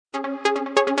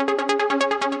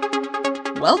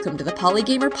Welcome to the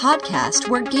Polygamer Podcast,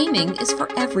 where gaming is for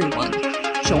everyone.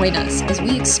 Join us as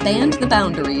we expand the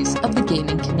boundaries of the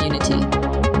gaming community.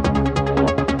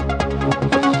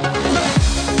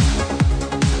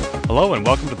 Hello and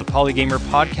welcome to the Polygamer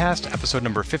Podcast, episode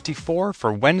number 54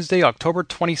 for Wednesday, October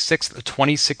 26th,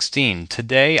 2016.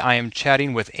 Today I am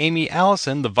chatting with Amy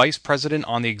Allison, the Vice President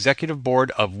on the Executive Board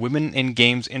of Women in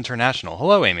Games International.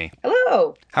 Hello, Amy.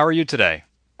 Hello. How are you today?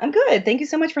 I'm good. Thank you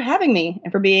so much for having me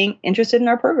and for being interested in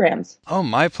our programs. Oh,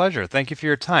 my pleasure. Thank you for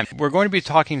your time. We're going to be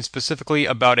talking specifically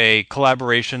about a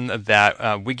collaboration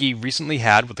that Wiggy recently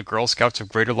had with the Girl Scouts of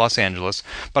Greater Los Angeles,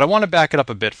 but I want to back it up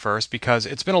a bit first because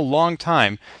it's been a long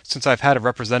time since I've had a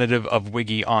representative of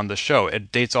Wiggy on the show.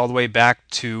 It dates all the way back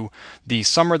to the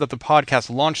summer that the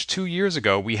podcast launched 2 years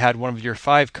ago. We had one of your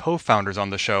 5 co-founders on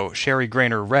the show, Sherry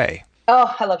Grainer-Ray.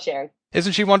 Oh, I love Sherry.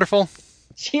 Isn't she wonderful?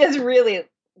 She is really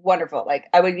wonderful. Like,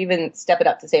 I would even step it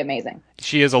up to say amazing.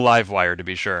 She is a live wire, to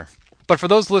be sure. But for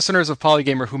those listeners of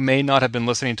Polygamer who may not have been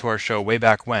listening to our show way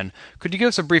back when, could you give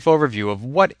us a brief overview of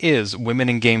what is Women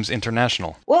in Games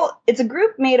International? Well, it's a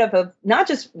group made up of not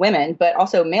just women, but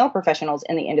also male professionals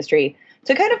in the industry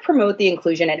to kind of promote the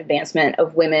inclusion and advancement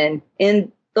of women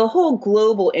in the whole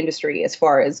global industry as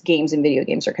far as games and video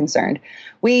games are concerned.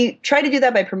 We try to do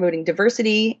that by promoting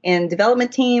diversity in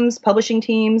development teams, publishing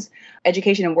teams,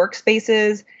 education and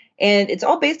workspaces, and it's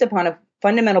all based upon a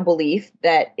fundamental belief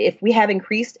that if we have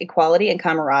increased equality and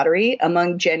camaraderie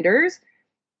among genders,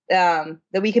 that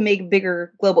we can make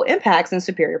bigger global impacts and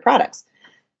superior products.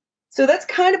 So that's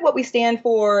kind of what we stand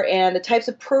for, and the types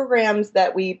of programs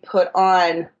that we put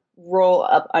on roll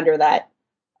up under that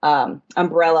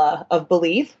umbrella of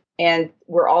belief. And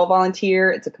we're all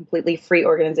volunteer. It's a completely free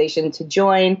organization to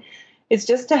join. It's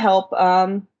just to help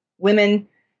women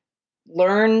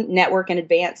learn, network, and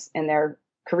advance in their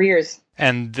careers.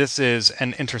 And this is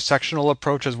an intersectional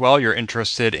approach as well. You're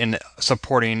interested in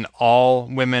supporting all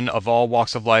women of all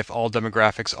walks of life, all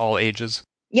demographics, all ages?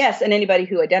 Yes, and anybody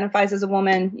who identifies as a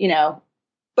woman, you know.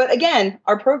 But again,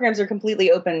 our programs are completely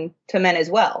open to men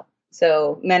as well.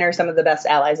 So men are some of the best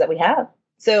allies that we have.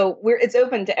 So it's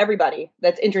open to everybody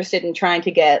that's interested in trying to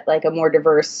get like a more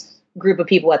diverse group of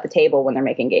people at the table when they're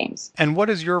making games. And what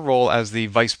is your role as the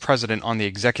vice president on the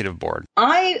executive board?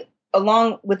 I,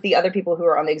 along with the other people who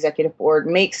are on the executive board,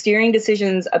 make steering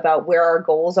decisions about where our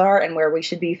goals are and where we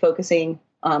should be focusing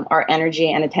our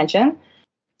energy and attention.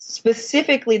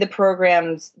 Specifically, the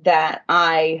programs that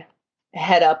I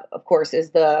head up, of course,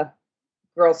 is the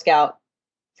Girl Scout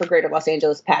for Greater Los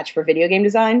Angeles patch for video game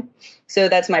design. So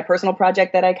that's my personal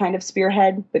project that I kind of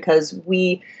spearhead because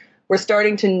we were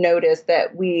starting to notice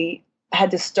that we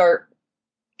had to start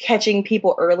catching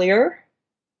people earlier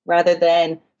rather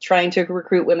than trying to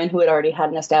recruit women who had already had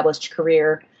an established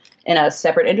career in a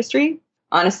separate industry.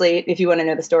 Honestly, if you want to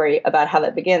know the story about how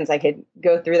that begins, I could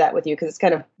go through that with you because it's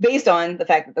kind of based on the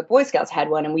fact that the Boy Scouts had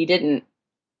one and we didn't,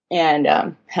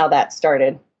 and how that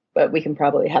started. But we can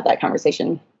probably have that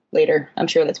conversation later. I'm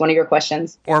sure that's one of your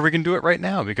questions. Or we can do it right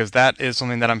now, because that is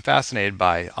something that I'm fascinated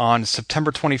by. On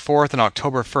September 24th and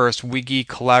October 1st, Wiggy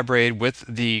collaborated with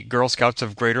the Girl Scouts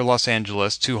of Greater Los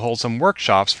Angeles to hold some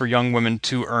workshops for young women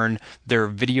to earn their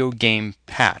video game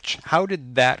patch. How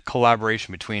did that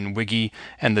collaboration between Wiggy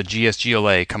and the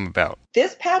GSGLA come about?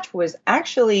 This patch was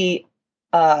actually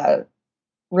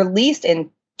released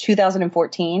in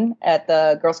 2014 at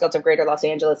the Girl Scouts of Greater Los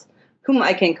Angeles, whom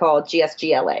I can call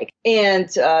GSGLA. And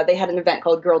they had an event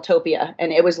called Girltopia,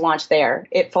 and it was launched there.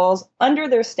 It falls under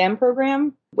their STEM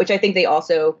program, which I think they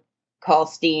also call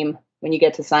STEAM when you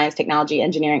get to science, technology,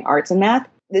 engineering, arts, and math.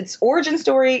 Its origin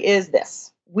story is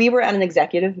this. We were at an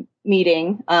executive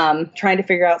meeting trying to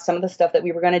figure out some of the stuff that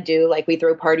we were going to do. Like we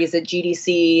throw parties at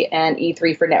GDC and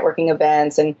E3 for networking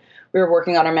events, and we were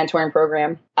working on our mentoring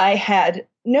program. I had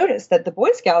noticed that the Boy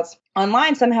Scouts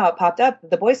online, somehow it popped up that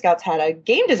the Boy Scouts had a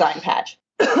game design patch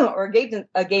or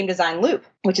a game design loop,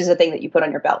 which is a thing that you put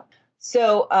on your belt.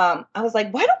 So I was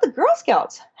like, why don't the Girl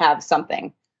Scouts have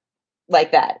something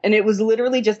like that? And it was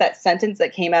literally just that sentence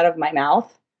that came out of my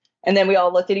mouth. And then we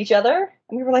all looked at each other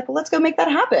and we were like, well, let's go make that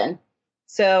happen.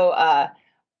 So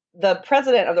the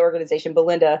president of the organization,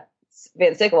 Belinda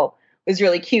Van Sickle, was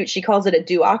really cute. She calls it a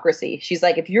do-ocracy. She's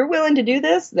like, if you're willing to do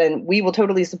this, then we will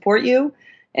totally support you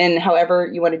and however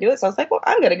you want to do it. So I was like, well,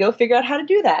 I'm going to go figure out how to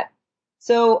do that.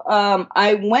 So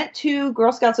I went to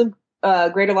Girl Scouts of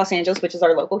Greater Los Angeles, which is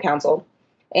our local council,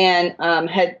 and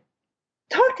had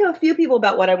talked to a few people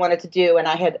about what I wanted to do. And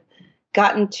I had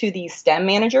gotten to the STEM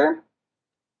manager,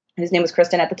 his name was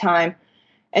Kristen at the time,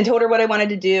 and told her what I wanted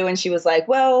to do. And she was like,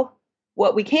 well,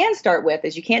 what we can start with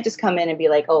is you can't just come in and be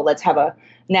like, oh, let's have a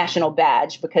national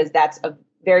badge, because that's a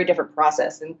very different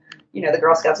process. And, the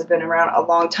Girl Scouts have been around a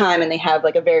long time and they have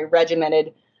like a very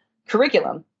regimented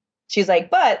curriculum. She's like,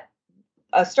 but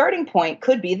a starting point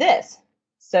could be this.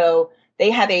 So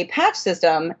they have a patch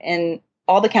system in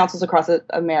all the councils across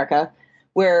America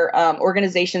where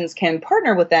organizations can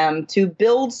partner with them to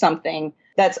build something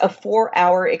that's a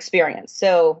 4-hour experience.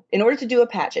 So in order to do a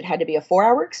patch, it had to be a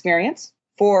 4-hour experience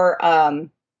for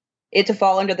it to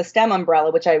fall under the STEM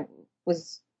umbrella, which I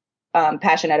was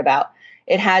passionate about.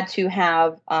 It had to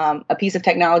have a piece of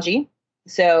technology.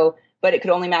 But it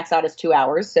could only max out as 2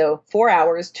 hours. So 4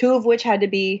 hours, 2 of which had to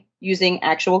be using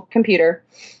actual computer.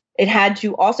 It had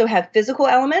to also have physical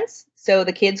elements. So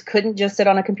the kids couldn't just sit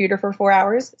on a computer for 4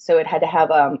 hours. So it had to have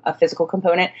a physical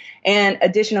component. And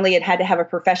additionally, it had to have a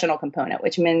professional component,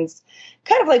 which means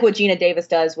kind of like what Gina Davis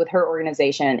does with her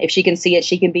organization. If she can see it,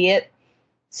 she can be it.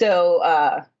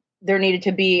 So there needed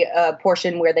to be a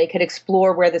portion where they could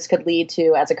explore where this could lead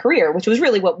to as a career, which was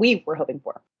really what we were hoping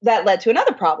for. That led to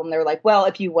another problem. They were like, well,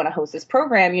 if you want to host this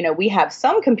program, we have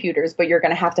some computers, but you're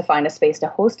going to have to find a space to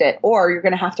host it, or you're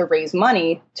going to have to raise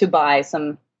money to buy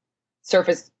some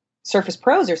Surface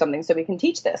Pros or something so we can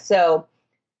teach this. So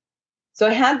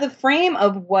I had the frame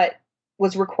of what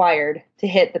was required to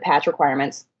hit the patch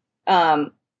requirements. I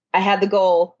had the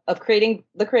goal of creating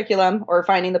the curriculum or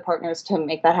finding the partners to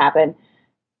make that happen.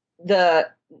 The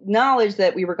knowledge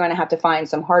that we were going to have to find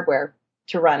some hardware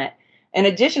to run it. And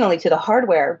additionally to the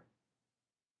hardware,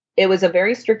 it was a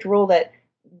very strict rule that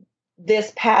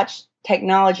this patch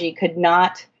technology could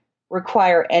not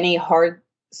require any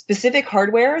specific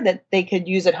hardware that they could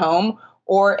use at home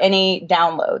or any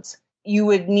downloads. You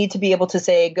would need to be able to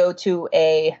say, go to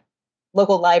a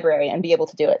local library and be able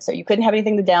to do it. So you couldn't have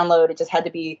anything to download. It just had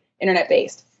to be internet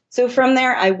based. So from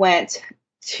there, I went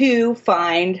to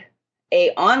find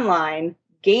a online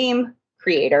game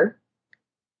creator.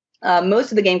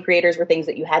 Most of the game creators were things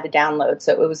that you had to download.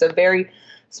 So it was a very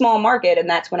small market. And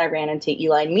that's when I ran into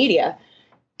Eline Media.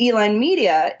 Eline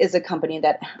Media is a company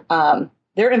that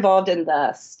they're involved in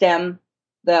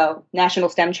the National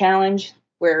STEM Challenge,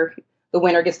 where the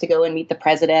winner gets to go and meet the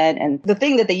president. And the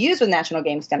thing that they use with National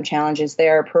Game STEM Challenge is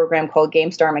their program called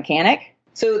GameStar Mechanic.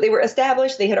 So they were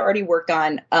established. They had already worked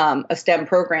on a STEM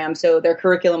program, so their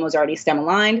curriculum was already STEM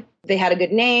aligned. They had a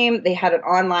good name. They had an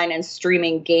online and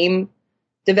streaming game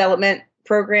development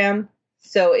program.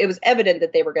 So it was evident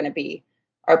that they were going to be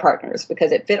our partners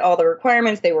because it fit all the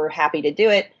requirements. They were happy to do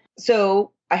it.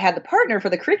 So I had the partner for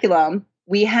the curriculum.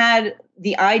 We had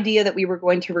the idea that we were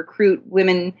going to recruit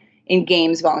women in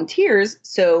games volunteers.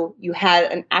 So you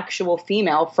had an actual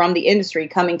female from the industry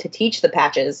coming to teach the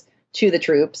patches to the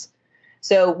troops.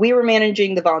 So we were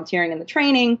managing the volunteering and the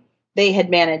training. Eline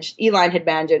had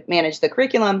managed the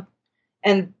curriculum.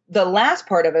 And the last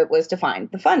part of it was to find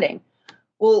the funding.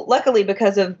 Well, luckily,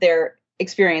 because of their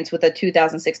experience with the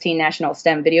 2016 National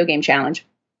STEM Video Game Challenge,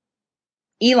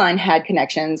 Eline had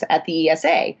connections at the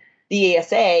ESA. The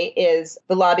ESA is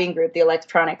the lobbying group, the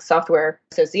Electronic Software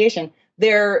Association.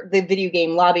 They're the video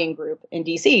game lobbying group in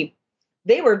DC.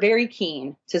 They were very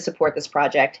keen to support this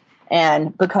project.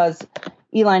 And because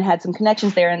Eline had some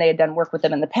connections there and they had done work with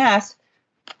them in the past,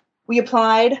 we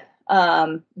applied.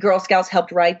 Girl Scouts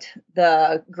helped write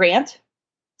the grant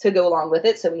to go along with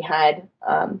it. So we had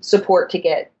support to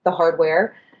get the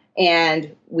hardware.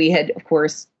 And we had, of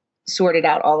course, sorted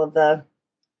out all of the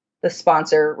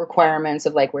sponsor requirements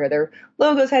of like where their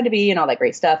logos had to be and all that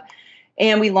great stuff.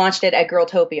 And we launched it at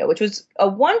Girltopia, which was a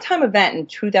one-time event in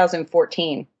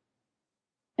 2014.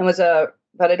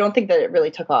 But I don't think that it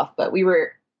really took off. But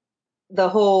the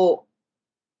whole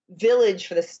village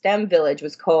for the STEM village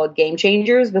was called Game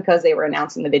Changers because they were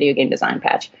announcing the video game design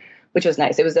patch, which was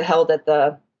nice. It was held at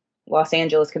the Los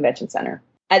Angeles Convention Center.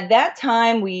 At that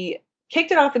time, we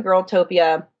kicked it off at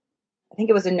Girltopia. I think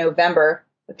it was in November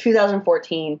of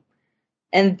 2014.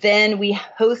 And then we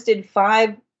hosted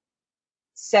 5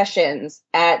 sessions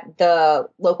at the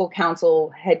local council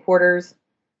headquarters.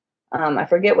 I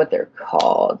forget what they're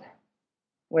called.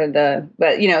 But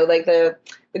the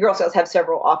Girl Scouts have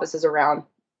several offices around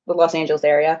the Los Angeles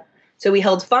area. So we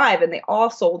held 5 and they all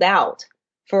sold out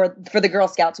for the Girl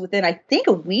Scouts within, I think,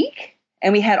 a week.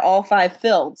 And we had all 5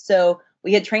 filled. So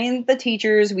we had trained the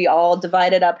teachers. We all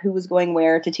divided up who was going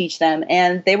where to teach them.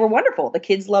 And they were wonderful. The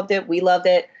kids loved it. We loved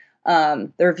it.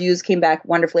 The reviews came back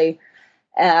wonderfully.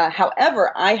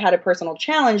 However, I had a personal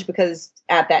challenge because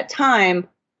at that time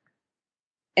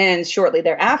and shortly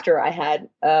thereafter, I had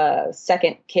a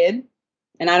second kid.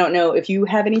 And I don't know if you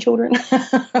have any children.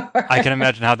 I can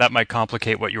imagine how that might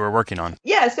complicate what you were working on.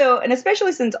 Yeah. So, and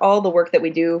especially since all the work that we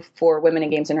do for Women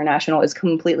in Games International is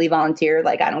completely volunteer,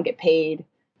 like I don't get paid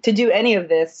to do any of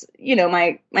this,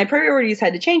 my priorities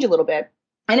had to change a little bit.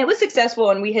 And it was successful,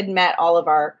 and we had met all of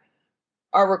our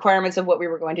requirements of what we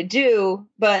were going to do.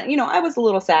 But, I was a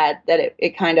little sad that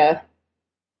it kind of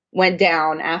went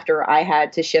down after I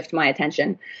had to shift my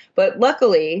attention. But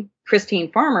luckily,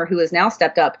 Christine Farmer, who has now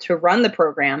stepped up to run the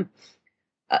program,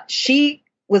 she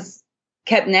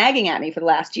kept nagging at me for the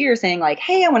last year saying like,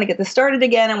 hey, I want to get this started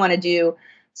again. I want to do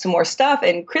some more stuff.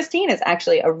 And Christine is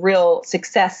actually a real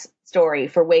success story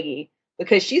for Wiggy,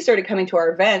 because she started coming to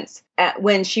our events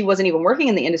when she wasn't even working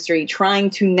in the industry, trying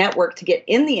to network to get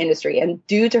in the industry. And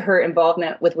due to her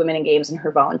involvement with Women in Games and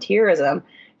her volunteerism,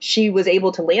 she was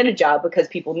able to land a job because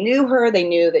people knew her. They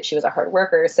knew that she was a hard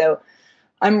worker. So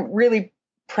I'm really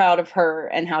proud of her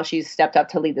and how she's stepped up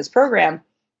to lead this program,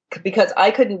 because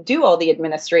I couldn't do all the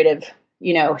administrative,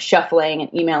 shuffling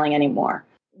and emailing anymore.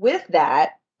 With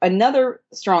that, another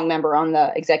strong member on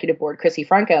the executive board, Chrissy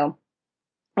Franco,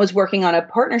 was working on a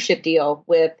partnership deal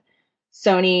with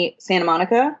Sony Santa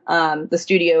Monica, the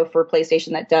studio for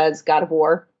PlayStation that does God of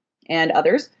War and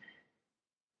others.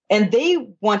 And they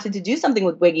wanted to do something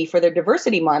with Wiggy for their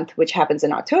Diversity Month, which happens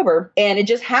in October. And it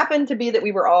just happened to be that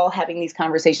we were all having these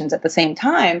conversations at the same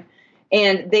time.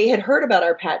 And they had heard about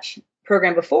our patch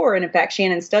program before. And in fact,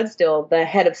 Shannon Studstill, the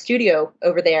head of studio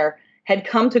over there, had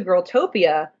come to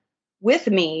Girltopia with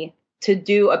me to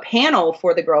do a panel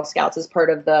for the Girl Scouts as part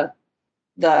of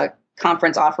the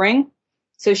conference offering.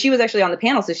 So she was actually on the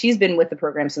panel. So she's been with the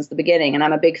program since the beginning. And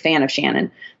I'm a big fan of Shannon.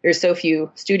 There's so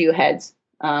few studio heads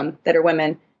that are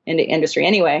women in the industry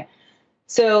anyway.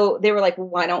 So they were like, well,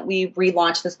 why don't we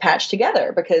relaunch this patch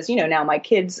together? Because, now my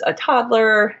kid's a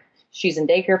toddler. She's in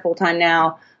daycare full time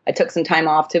now. I took some time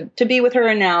off to be with her.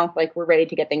 And now we're ready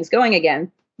to get things going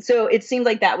again. So it seemed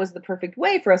like that was the perfect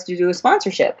way for us to do a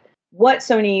sponsorship. What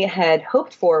Sony had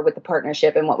hoped for with the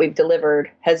partnership and what we've delivered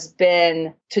has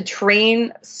been to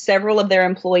train several of their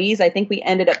employees. I think we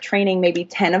ended up training maybe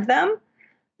 10 of them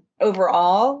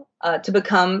overall to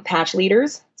become patch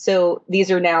leaders. So these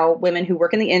are now women who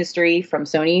work in the industry from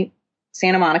Sony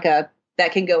Santa Monica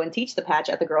that can go and teach the patch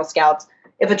at the Girl Scouts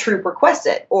if a troop requests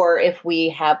it, or if we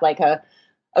have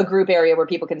a group area where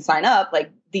people can sign up,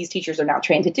 these teachers are now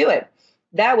trained to do it.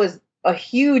 That was a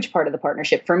huge part of the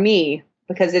partnership for me,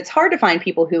 because it's hard to find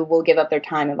people who will give up their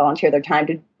time and volunteer their time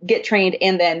to get trained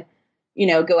and then,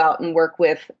 go out and work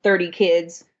with 30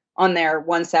 kids on their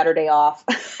one Saturday off,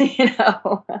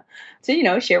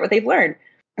 to, share what they've learned.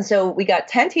 So we got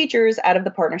 10 teachers out of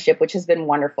the partnership, which has been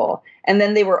wonderful. And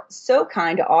then they were so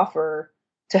kind to offer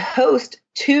to host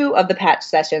 2 of the patch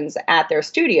sessions at their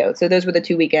studio. So those were the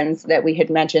 2 weekends that we had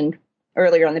mentioned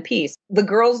earlier on the piece. The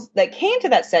girls that came to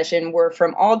that session were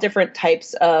from all different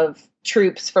types of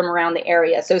troops from around the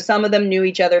area. So some of them knew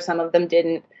each other, some of them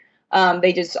didn't.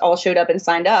 They just all showed up and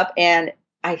signed up. And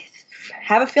I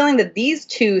have a feeling that these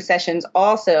 2 sessions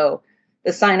also,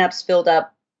 the signups filled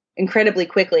up incredibly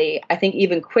quickly. I think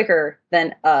even quicker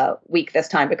than a week this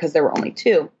time, because there were only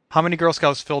 2. How many Girl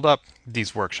Scouts filled up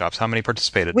these workshops? How many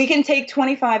participated? We can take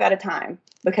 25 at a time,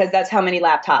 because that's how many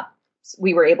laptops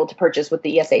we were able to purchase with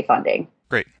the ESA funding.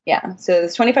 Great. Yeah. So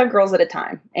there's 25 girls at a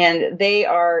time, and they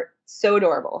are so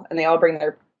adorable, and they all bring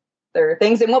their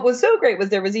things. And what was so great was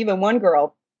there was even one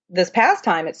girl this past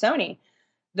time at Sony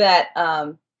that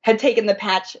had taken the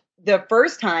patch the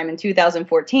first time in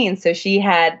 2014. So she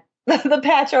had the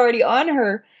patch already on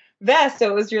her vest. So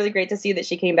it was really great to see that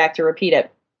she came back to repeat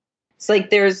it. It's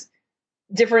there's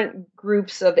different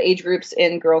groups of age groups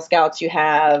in Girl Scouts.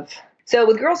 So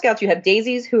with Girl Scouts, you have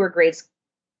daisies, who are grades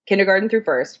kindergarten through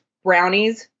 1st,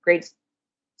 brownies, grades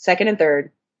 2nd and 3rd,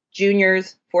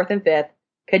 juniors, 4th and 5th,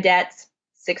 cadets,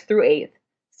 6th through 8th,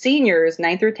 seniors,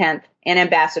 9th through 10th, and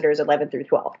ambassadors, 11th through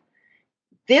 12th.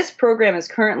 This program is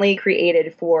currently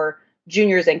created for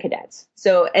juniors and cadets.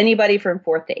 So anybody from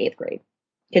 4th to 8th grade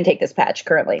can take this patch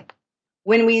currently.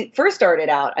 When we first started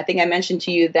out, I think I mentioned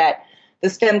to you that the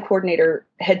STEM coordinator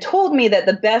had told me that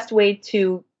the best way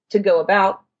to go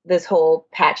about this whole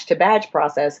patch to badge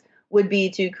process would be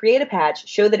to create a patch,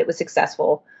 show that it was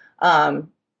successful, and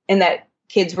that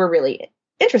kids were really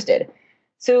interested.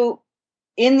 So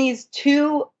in these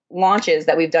 2 launches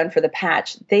that we've done for the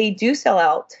patch, they do sell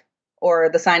out, or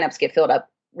the signups get filled up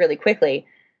really quickly.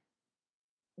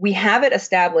 We have it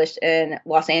established in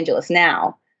Los Angeles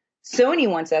now. Sony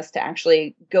wants us to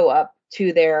actually go up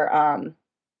to their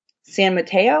San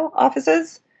Mateo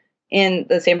offices in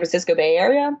the San Francisco Bay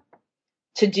Area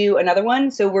to do another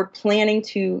one. So we're planning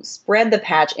to spread the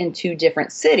patch into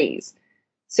different cities.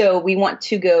 So we want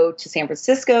to go to San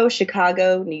Francisco,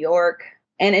 Chicago, New York,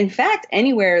 and in fact,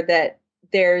 anywhere that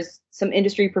there's some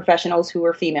industry professionals who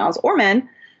are females or men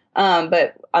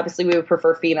But obviously we would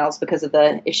prefer females because of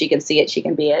the if she can see it, she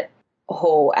can be it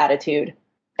whole attitude.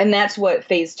 And that's what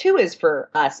phase 2 is for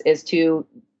us, is to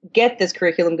get this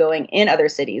curriculum going in other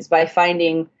cities by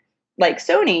finding, like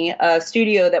Sony, a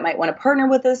studio that might want to partner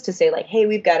with us to say like, hey,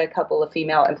 we've got a couple of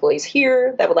female employees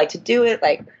here that would like to do it.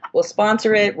 Like, we'll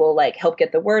sponsor it. We'll like help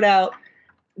get the word out.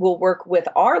 We'll work with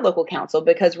our local council,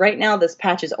 because right now this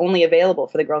patch is only available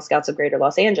for the Girl Scouts of Greater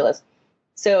Los Angeles.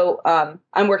 So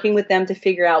I'm working with them to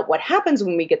figure out what happens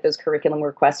when we get those curriculum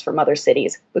requests from other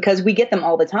cities, because we get them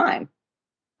all the time.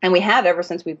 And we have ever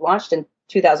since we've launched in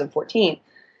 2014.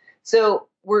 So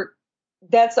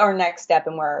that's our next step,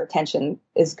 and where our attention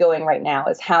is going right now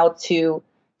is how to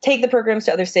take the programs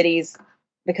to other cities,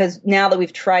 because now that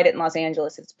we've tried it in Los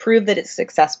Angeles, it's proved that it's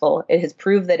successful. It has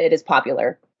proved that it is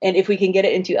popular. And if we can get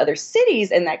it into other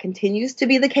cities and that continues to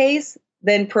be the case,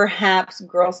 then perhaps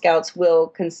Girl Scouts will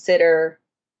consider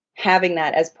having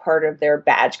that as part of their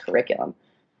badge curriculum.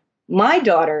 My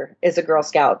daughter is a Girl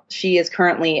Scout. She is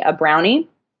currently a Brownie.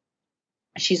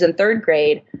 She's in 3rd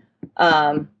grade.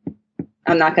 I'm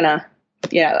not going to,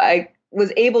 I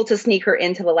was able to sneak her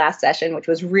into the last session, which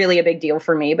was really a big deal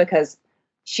for me, because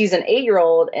she's an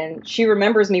 8-year-old and she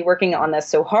remembers me working on this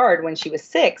so hard when she was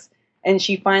 6. And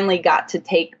she finally got to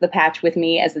take the patch with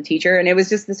me as the teacher. And it was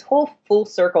just this whole full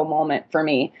circle moment for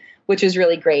me, which was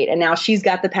really great. And now she's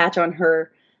got the patch on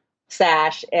her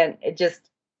sash, and it just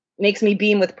makes me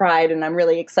beam with pride. And I'm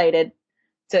really excited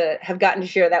to have gotten to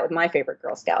share that with my favorite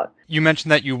Girl Scout. You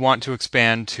mentioned that you want to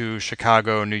expand to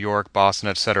Chicago, New York, Boston,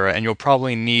 etc., and you'll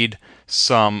probably need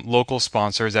some local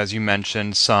sponsors, as you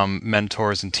mentioned, some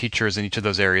mentors and teachers in each of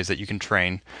those areas that you can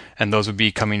train, and those would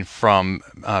be coming from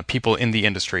people in the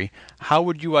industry. How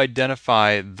would you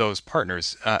identify those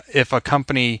partners? If a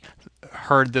company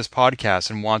heard this podcast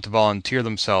and want to volunteer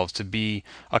themselves to be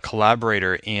a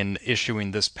collaborator in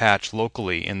issuing this patch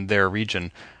locally in their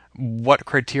region, what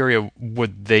criteria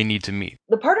would they need to meet?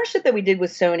 The partnership that we did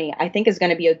with Sony, I think, is going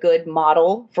to be a good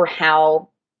model for how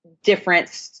different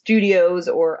studios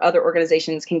or other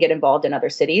organizations can get involved in other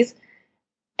cities.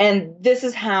 And this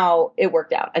is how it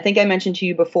worked out. I think I mentioned to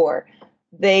you before,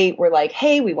 they were like,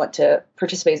 hey, we want to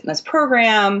participate in this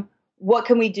program. What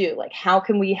can we do? Like, how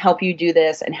can we help you do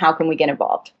this? And how can we get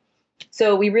involved?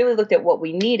 So we really looked at what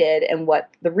we needed and what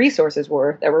the resources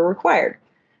were that were required.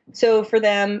 So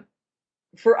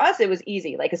for us, it was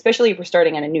easy, like, especially if we're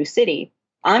starting in a new city,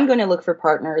 I'm going to look for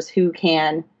partners who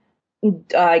can,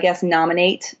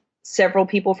 nominate several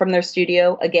people from their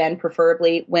studio. Again,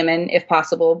 preferably women if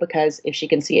possible, because if she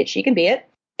can see it, she can be it.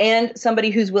 And somebody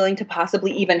who's willing to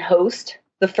possibly even host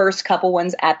the first couple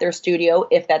ones at their studio,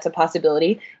 if that's a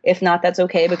possibility. If not, that's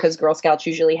okay, because Girl Scouts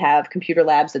usually have computer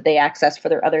labs that they access for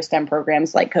their other STEM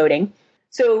programs like coding.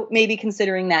 So maybe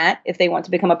considering that if they want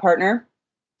to become a partner.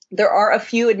 There are a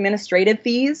few administrative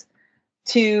fees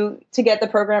to get the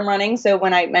program running. So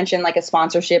when I mention like a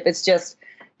sponsorship, it's just,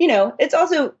 it's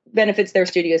also benefits their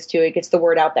studios too. It gets the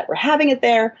word out that we're having it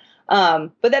there.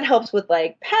 But that helps with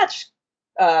like patch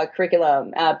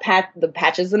curriculum, the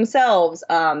patches themselves,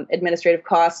 administrative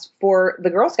costs for the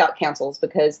Girl Scout councils,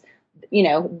 because,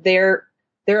 they're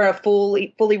a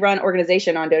fully run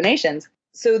organization on donations.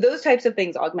 So those types of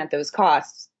things augment those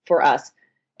costs for us.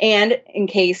 And in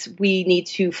case we need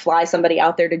to fly somebody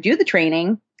out there to do the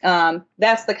training,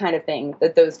 that's the kind of thing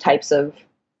that those types of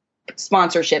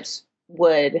sponsorships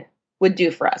would do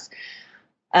for us,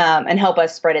 and help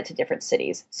us spread it to different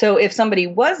cities. So if somebody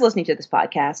was listening to this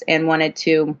podcast and wanted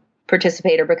to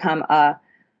participate or become a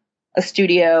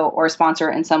studio or a sponsor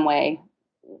in some way,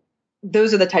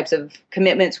 those are the types of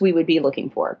commitments we would be looking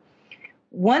for.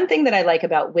 One thing that I like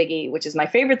about Wiggy, which is my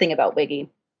favorite thing about Wiggy,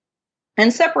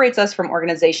 and separates us from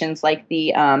organizations like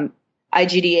the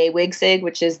IGDA WIGSIG,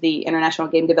 which is the International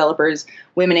Game Developers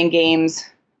Women in Games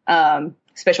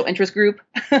Special Interest Group,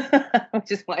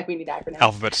 which is why we need acronyms.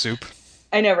 Alphabet soup.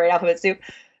 I know, right? Alphabet soup.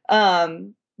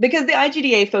 Because the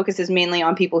IGDA focuses mainly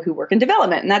on people who work in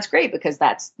development, and that's great because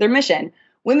that's their mission.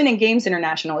 Women in Games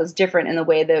International is different in the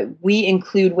way that we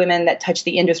include women that touch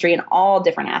the industry in all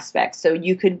different aspects. So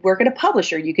you could work at a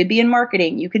publisher, you could be in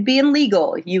marketing, you could be in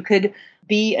legal, you could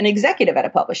be an executive at a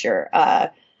publisher,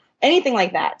 anything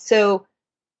like that. So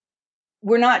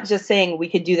we're not just saying we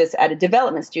could do this at a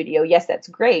development studio. Yes, that's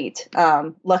great.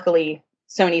 Luckily,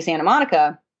 Sony Santa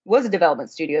Monica was a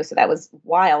development studio, so that was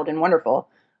wild and wonderful.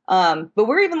 But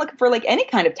we're even looking for like any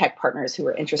kind of tech partners who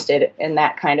are interested in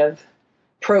that kind of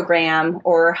program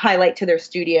or highlight to their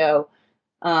studio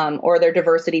or their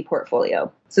diversity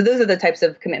portfolio. So those are the types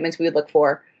of commitments we would look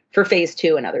for phase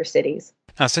 2 in other cities.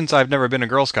 Now, since I've never been a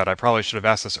Girl Scout, I probably should have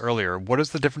asked this earlier. What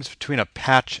is the difference between a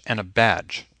patch and a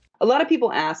badge? A lot of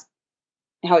people ask,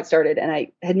 how it started, and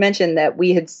I had mentioned that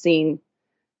we had seen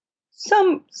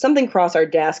something cross our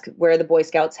desk where the Boy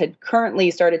Scouts had currently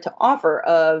started to offer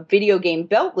a video game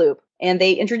belt loop, and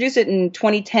they introduced it in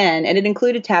 2010, and it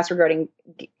included tasks regarding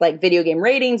like video game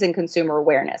ratings and consumer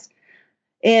awareness.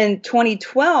 In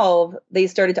 2012, they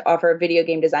started to offer a video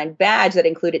game design badge that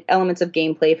included elements of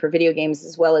gameplay for video games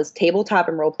as well as tabletop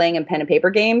and role-playing and pen and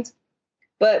paper games.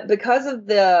 But because of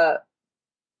the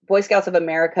Boy Scouts of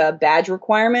America badge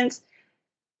requirements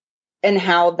and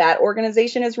how that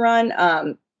organization is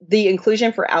run, the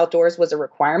inclusion for outdoors was a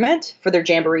requirement for their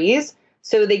jamborees.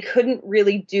 So they couldn't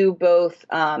really do both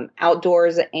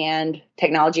outdoors and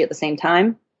technology at the same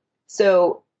time.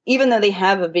 So even though they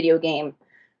have a video game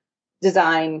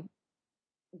design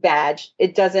badge,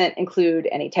 it doesn't include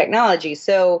any technology.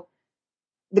 So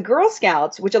the Girl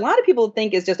Scouts, which a lot of people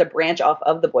think is just a branch off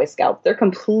of the Boy Scouts, they're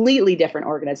completely different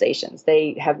organizations.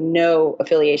 They have no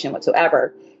affiliation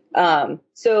whatsoever.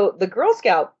 So the Girl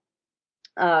Scout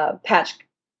patch,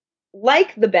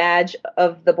 like the badge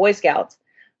of the Boy Scouts,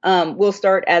 will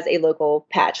start as a local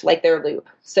patch, like their loop.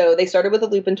 So they started with a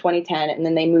loop in 2010, and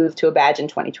then they moved to a badge in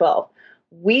 2012.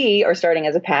 We are starting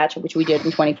as a patch, which we did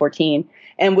in 2014,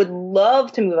 and would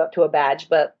love to move up to a badge.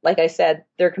 But like I said,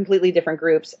 they're completely different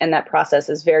groups, and that process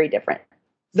is very different.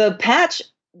 The patch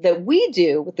that we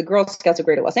do with the Girl Scouts of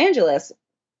Greater Los Angeles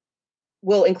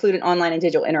will include an online and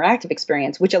digital interactive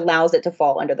experience, which allows it to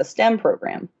fall under the STEM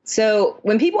program. So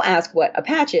when people ask what a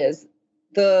patch is,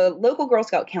 the local Girl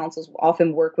Scout councils will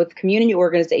often work with community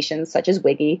organizations such as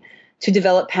Wiggy to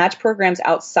develop patch programs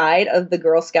outside of the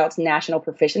Girl Scouts national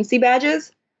proficiency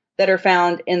badges that are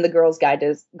found in the Girls Guide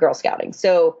to Girl Scouting.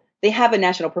 So they have a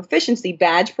national proficiency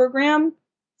badge program.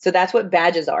 So that's what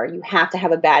badges are. You have to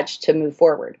have a badge to move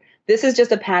forward. This is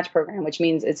just a patch program, which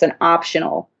means it's an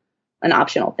optional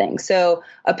thing. So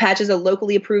a patch is a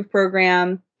locally approved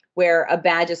program where a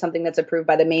badge is something that's approved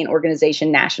by the main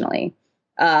organization nationally.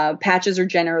 Patches are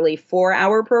generally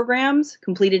 4-hour programs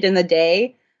completed in the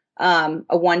day,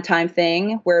 a one-time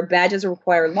thing where badges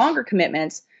require longer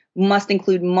commitments, must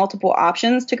include multiple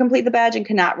options to complete the badge, and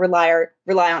cannot rely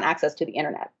on access to the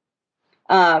internet.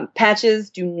 Patches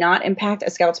do not impact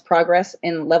a Scout's progress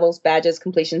in levels, badges,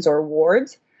 completions, or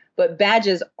awards, but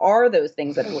badges are those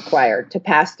things that are required to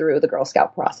pass through the Girl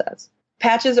Scout process.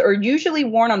 Patches are usually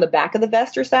worn on the back of the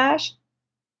vest or sash,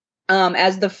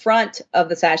 as the front of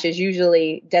the sash is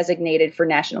usually designated for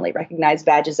nationally recognized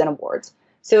badges and awards.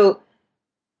 So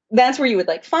that's where you would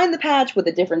find the patch, what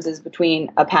the difference is between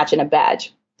a patch and a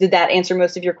badge. Did that answer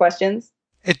most of your questions?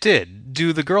 It did.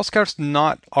 Do the Girl Scouts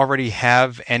not already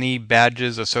have any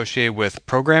badges associated with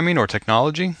programming or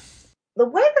technology? The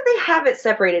way that they have it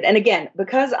separated, and again,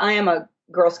 because I am a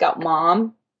Girl Scout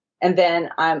mom and then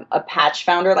I'm a patch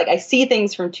founder, I see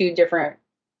things from two different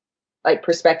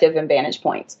perspective and vantage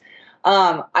points.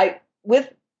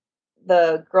 With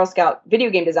the Girl Scout video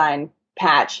game design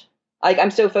patch,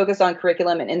 I'm so focused on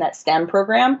curriculum and in that STEM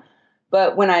program.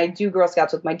 But when I do Girl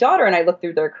Scouts with my daughter and I look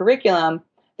through their curriculum,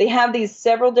 they have these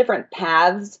several different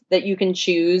paths that you can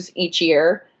choose each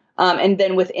year. And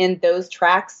then within those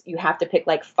tracks, you have to pick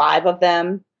 5 of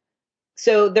them.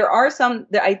 So there are some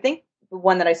that I think the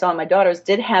one that I saw in my daughter's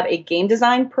did have a game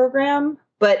design program.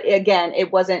 But again,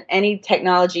 it wasn't any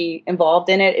technology involved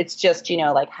in it. It's just,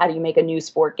 how do you make a new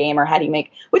sport game, or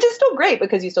which is still great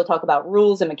because you still talk about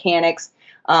rules and mechanics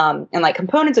and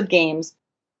components of games.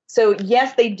 So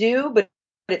yes, they do, but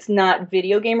it's not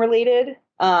video game related.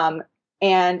 And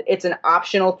it's an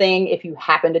optional thing if you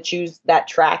happen to choose that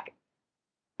track,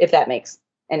 if that makes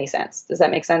any sense. Does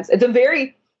that make sense? It's a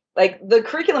very, the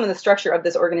curriculum and the structure of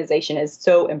this organization is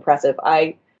so impressive.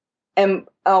 I am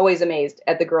always amazed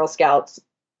at the Girl Scouts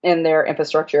and their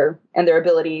infrastructure and their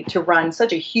ability to run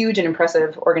such a huge and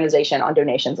impressive organization on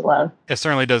donations alone. It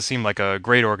certainly does seem like a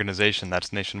great organization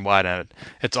that's nationwide, and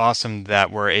it's awesome that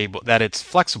that it's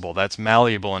flexible, that's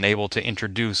malleable, and able to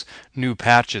introduce new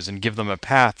patches and give them a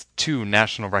path to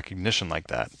national recognition like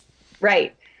that.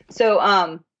 Right.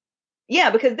 So,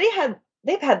 because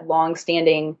they've had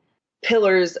long-standing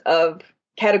pillars of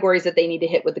categories that they need to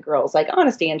hit with the girls, like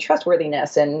honesty and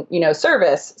trustworthiness and,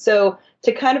 service. So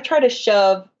to kind of try to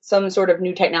shove some sort of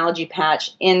new technology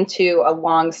patch into a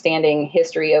long-standing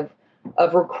history of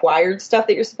required stuff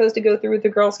that you're supposed to go through with the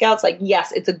Girl Scouts,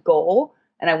 yes, it's a goal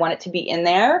and I want it to be in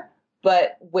there,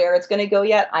 but where it's going to go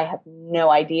yet, I have no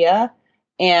idea.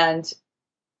 And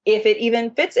if it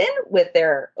even fits in with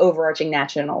their overarching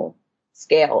national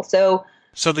scale. So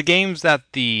the games that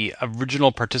the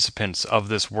original participants of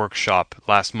this workshop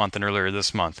last month and earlier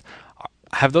this month,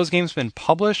 have those games been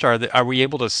published? Are we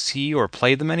able to see or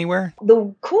play them anywhere?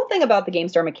 The cool thing about the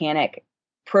GameStar mechanic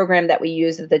program that we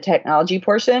use at the technology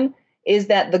portion is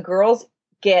that the girls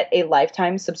get a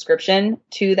lifetime subscription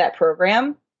to that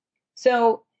program.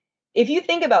 So if you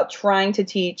think about trying to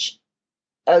teach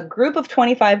a group of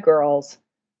 25 girls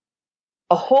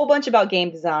a whole bunch about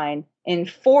game design in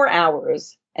 4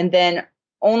 hours, and then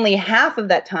only half of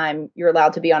that time you're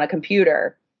allowed to be on a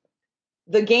computer,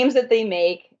 the games that they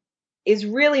make is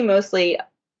really mostly,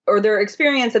 or their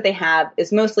experience that they have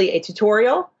is mostly a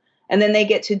tutorial. And then they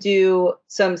get to do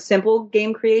some simple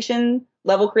game creation,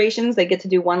 level creations. They get to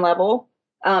do one level.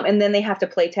 And then they have to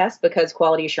play test because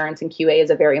quality assurance and QA is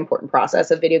a very important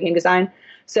process of video game design.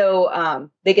 So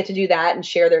they get to do that and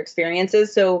share their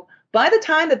experiences. So by the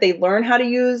time that they learn how to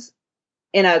use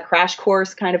in a crash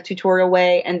course kind of tutorial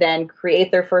way, and then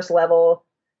create their first level,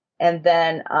 and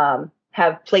then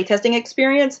have playtesting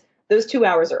experience, those 2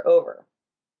 hours are over.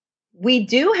 We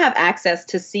do have access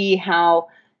to see how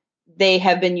they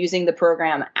have been using the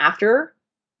program after,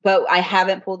 but I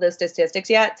haven't pulled those statistics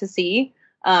yet to see.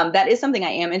 That is something I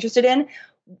am interested in.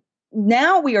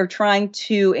 Now we are trying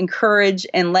to encourage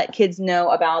and let kids know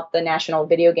about the National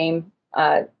Video Game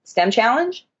STEM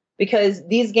Challenge, because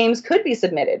these games could be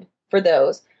submitted for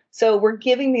those. So we're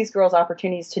giving these girls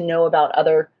opportunities to know about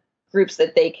other groups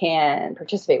that they can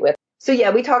participate with. So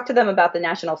yeah, we talked to them about the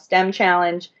National STEM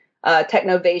Challenge,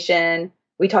 Technovation.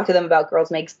 We talked to them about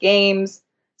Girls Makes Games.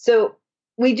 So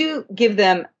we do give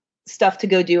them stuff to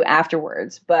go do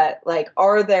afterwards, but like,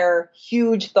 are there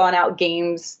huge thought out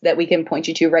games that we can point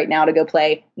you to right now to go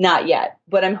play? Not yet,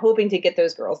 but I'm hoping to get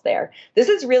those girls there. This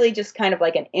is really just kind of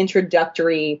like an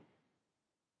introductory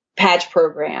patch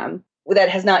program that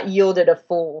has not yielded a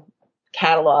full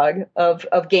catalog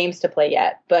of games to play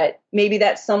yet, but maybe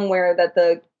that's somewhere that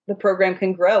the program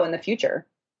can grow in the future,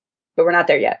 but we're not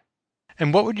there yet.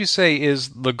 And what would you say is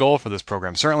the goal for this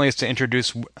program? Certainly it's to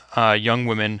introduce young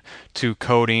women to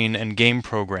coding and game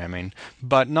programming,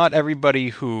 but not everybody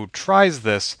who tries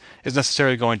this is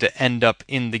necessarily going to end up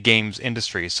in the games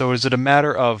industry. So is it a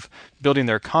matter of building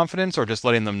their confidence, or just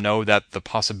letting them know that the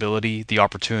possibility, the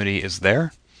opportunity is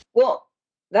there? Well,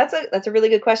 that's a really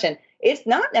good question. It's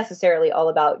not necessarily all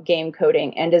about game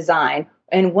coding and design.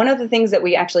 And one of the things that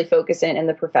we actually focus in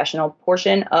the professional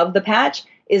portion of the patch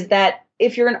is that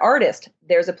if you're an artist,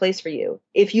 there's a place for you.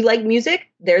 If you like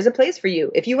music, there's a place for you.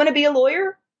 If you want to be a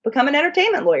lawyer, become an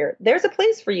entertainment lawyer. There's a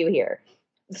place for you here.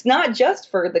 It's not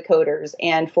just for the coders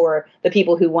and for the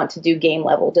people who want to do game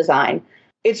level design.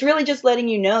 It's really just letting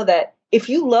you know that if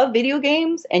you love video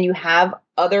games and you have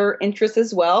other interests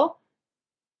as well,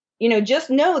 just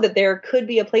know that there could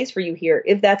be a place for you here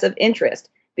if that's of interest.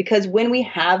 Because when we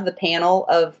have the panel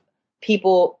of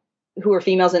people who are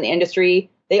females in the industry,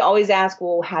 they always ask,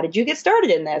 well, how did you get started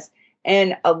in this?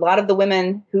 And a lot of the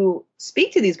women who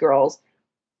speak to these girls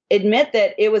admit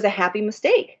that it was a happy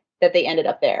mistake that they ended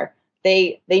up there.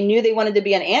 They knew they wanted to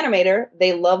be an animator.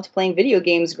 They loved playing video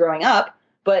games growing up,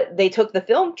 but they took the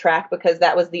film track because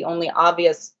that was the only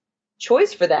obvious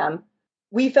choice for them.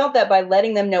 We felt that by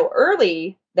letting them know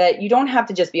early that you don't have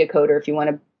to just be a coder if you want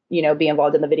to, be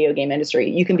involved in the video game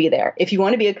industry. You can be there. If you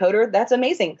want to be a coder, that's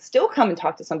amazing. Still come and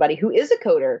talk to somebody who is a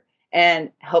coder and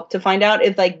help to find out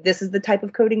if this is the type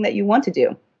of coding that you want to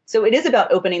do. So it is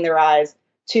about opening their eyes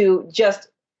to just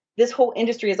this whole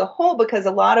industry as a whole, because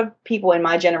a lot of people in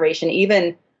my generation,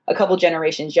 even a couple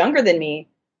generations younger than me,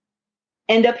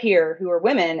 end up here who are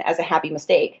women as a happy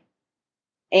mistake.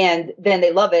 And then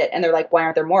they love it and they're like, why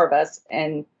aren't there more of us?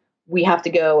 And we have to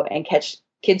go and catch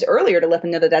kids earlier to let them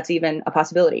know that that's even a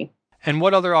possibility. And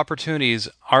what other opportunities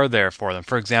are there for them?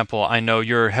 For example, I know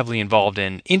you're heavily involved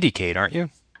in IndieCade, aren't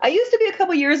you? I used to be a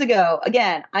couple years ago.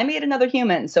 Again, I made another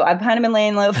human, so I've kind of been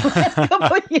laying low for the last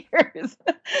couple of years.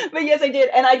 But yes, I did.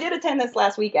 And I did attend this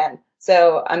last weekend.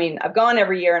 So, I've gone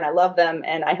every year and I love them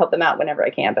and I help them out whenever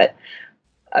I can, but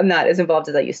I'm not as involved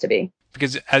as I used to be.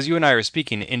 Because as you and I are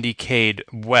speaking,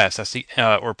 IndieCade West, that's the,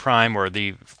 or Prime, or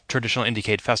the traditional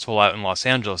IndieCade Festival out in Los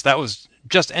Angeles, that was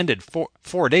just ended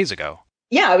 4 days ago.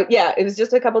 Yeah, it was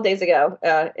just a couple days ago,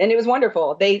 and it was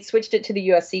wonderful. They switched it to the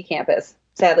USC campus.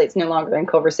 Sadly, it's no longer in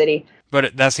Culver City.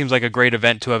 But that seems like a great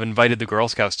event to have invited the Girl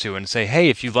Scouts to, and say, hey,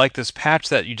 if you like this patch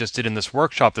that you just did in this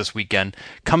workshop this weekend,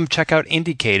 come check out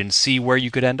IndieCade and see where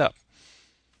you could end up.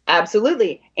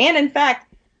 Absolutely. And in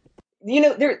fact,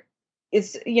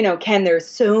 Ken, there's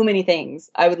so many things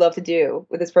I would love to do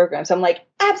with this program. So I'm like,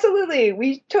 absolutely,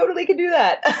 we totally could do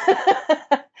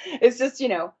that. It's just,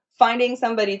 finding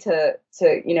somebody to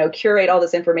curate all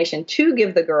this information to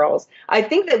give the girls. I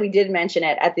think that we did mention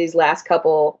it at these last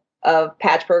couple of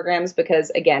patch programs because,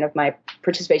 again, of my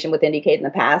participation with IndieCade in the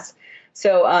past.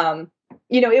 So,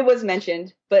 it was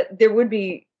mentioned, but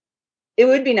it it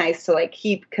would be nice to like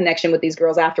keep connection with these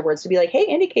girls afterwards, to be like, hey,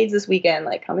 Indiecades this weekend,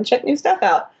 like come and check new stuff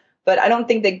out. But I don't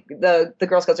think that the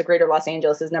Girl Scouts of Greater Los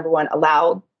Angeles is, number one,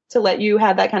 allowed to let you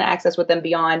have that kind of access with them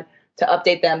beyond to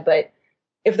update them. But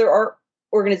if there are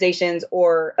organizations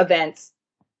or events,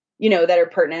 that are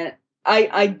pertinent,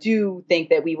 I do think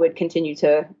that we would continue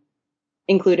to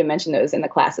include and mention those in the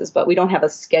classes. But we don't have a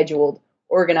scheduled,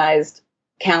 organized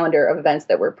calendar of events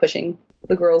that we're pushing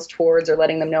the girls towards or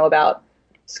letting them know about.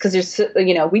 Because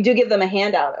we do give them a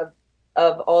handout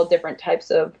of all different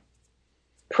types of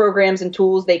programs and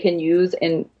tools they can use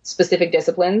in specific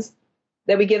disciplines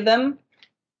that we give them.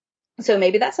 So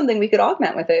maybe that's something we could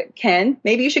augment with it. Ken,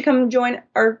 maybe you should come join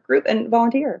our group and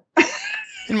volunteer.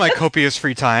 In my copious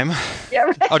free time. Yeah,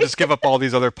 right. I'll just give up all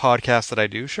these other podcasts that I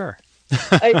do. Sure.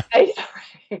 I've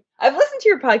listened to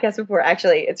your podcast before,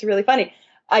 actually. It's really funny.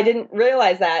 I didn't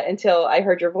realize that until I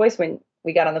heard your voice when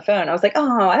we got on the phone. I was like,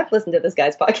 oh, I've listened to this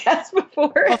guy's podcast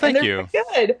before. Oh, thank you.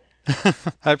 Good.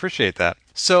 I appreciate that.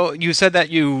 So you said that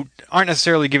you aren't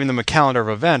necessarily giving them a calendar of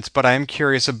events, but I am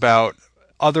curious about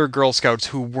other Girl Scouts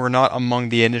who were not among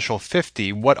the initial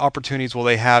 50. What opportunities will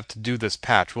they have to do this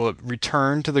patch? Will it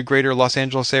return to the greater Los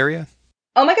Angeles area?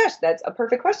 Oh my gosh, that's a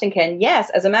perfect question, Ken.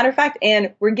 Yes, as a matter of fact,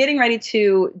 and we're getting ready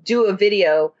to do a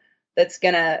video that's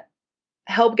going to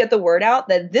help get the word out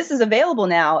that this is available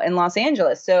now in Los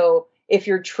Angeles. So if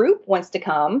your troop wants to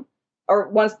come, or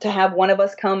wants to have one of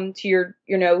us come to your,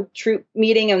 troop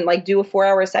meeting and like do a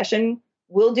 4-hour session,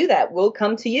 we'll do that. We'll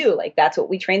come to you. Like that's what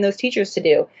we train those teachers to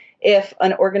do. If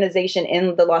an organization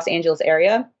in the Los Angeles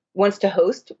area wants to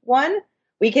host one,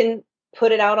 we can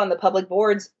put it out on the public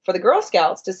boards for the Girl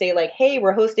Scouts to say like, hey,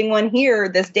 we're hosting one here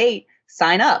this date,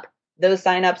 sign up. Those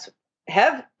signups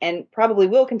have and probably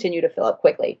will continue to fill up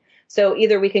quickly. So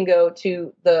either we can go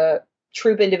to the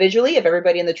troop individually if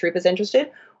everybody in the troop is interested,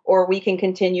 or we can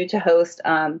continue to host,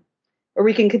 or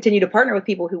we can continue to partner with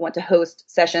people who want to host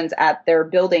sessions at their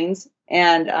buildings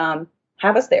and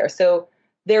have us there. So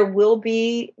there will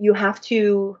be, you have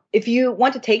to, if you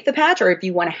want to take the patch or if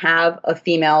you want to have a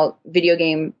female video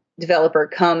game developer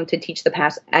come to teach the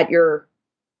patch at your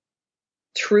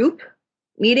troop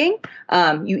meeting,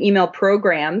 you email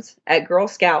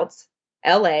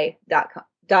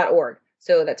programs@girlscoutsla.org.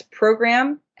 So that's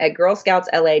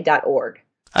program@girlscoutsla.org.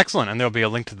 Excellent, and there'll be a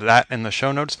link to that in the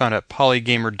show notes found at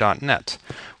polygamer.net.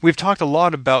 We've talked a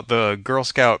lot about the Girl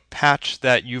Scout patch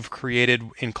that you've created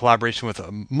in collaboration with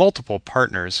multiple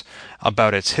partners,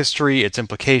 about its history, its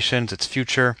implications, its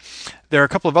future. There are a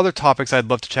couple of other topics I'd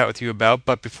love to chat with you about,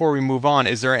 but before we move on,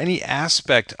 is there any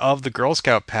aspect of the Girl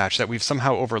Scout patch that we've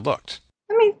somehow overlooked?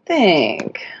 Let me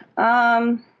think.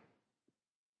 One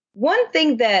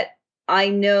thing that I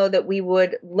know that we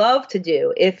would love to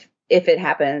do if it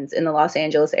happens in the Los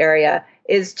Angeles area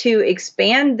is to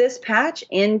expand this patch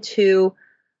into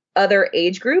other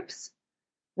age groups.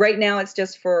 Right now, it's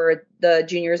just for the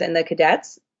juniors and the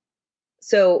cadets.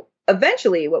 So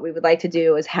eventually what we would like to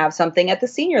do is have something at the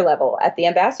senior level, at the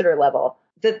ambassador level.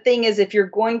 The thing is, if you're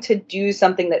going to do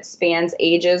something that spans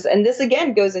ages, and this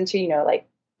again goes into, like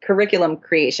curriculum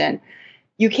creation,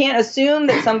 you can't assume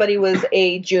that somebody was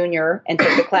a junior and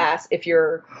took the class if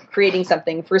you're creating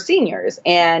something for seniors.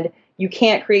 And you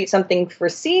can't create something for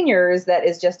seniors that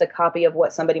is just a copy of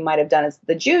what somebody might have done as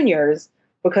the juniors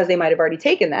because they might have already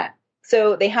taken that.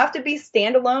 So they have to be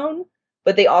standalone,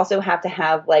 but they also have to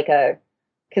have like a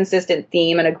consistent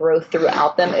theme and a growth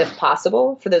throughout them if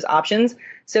possible for those options.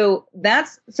 So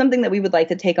that's something that we would like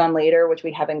to take on later, which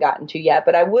we haven't gotten to yet,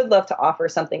 but I would love to offer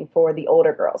something for the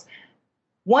older girls.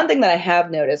 One thing that I have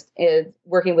noticed is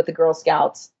working with the Girl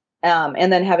Scouts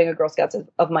and then having a Girl Scouts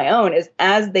of my own is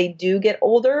as they do get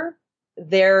older,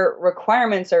 their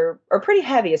requirements are pretty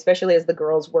heavy, especially as the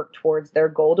girls work towards their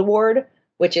Gold Award,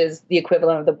 which is the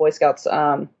equivalent of the Boy Scouts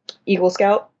Eagle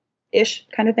Scout-ish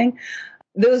kind of thing.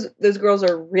 Those girls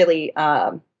are really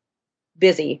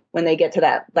busy when they get to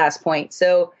that last point.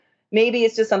 So maybe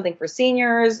it's just something for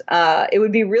seniors. It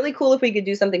would be really cool if we could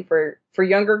do something for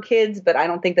younger kids, but I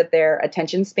don't think that their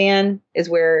attention span is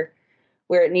where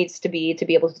it needs to be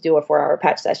able to do a 4-hour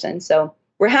patch session. So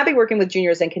we're happy working with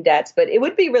juniors and cadets, but it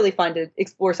would be really fun to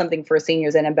explore something for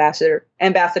seniors and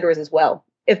ambassadors as well,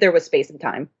 if there was space and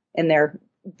time in their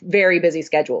very busy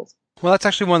schedules. Well, that's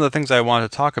actually one of the things I wanted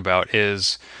to talk about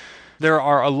is there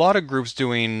are a lot of groups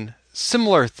doing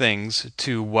similar things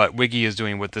to what Wiggy is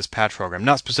doing with this patch program,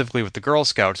 not specifically with the Girl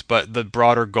Scouts, but the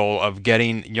broader goal of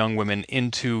getting young women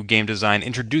into game design,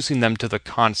 introducing them to the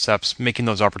concepts, making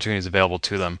those opportunities available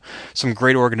to them. Some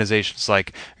great organizations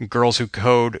like Girls Who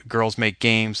Code, Girls Make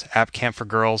Games, App Camp for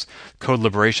Girls, Code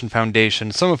Liberation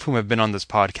Foundation, some of whom have been on this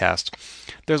podcast.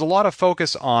 There's a lot of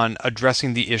focus on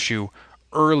addressing the issue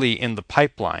early in the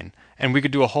pipeline? And we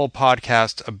could do a whole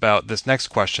podcast about this next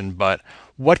question, but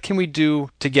what can we do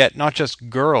to get not just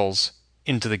girls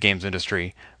into the games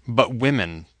industry, but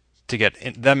women to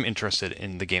get them interested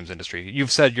in the games industry?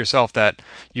 You've said yourself that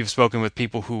you've spoken with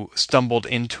people who stumbled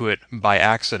into it by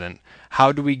accident.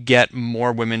 How do we get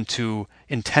more women to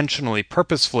intentionally,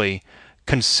 purposefully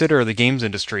consider the games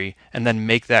industry and then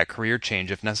make that career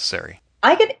change if necessary?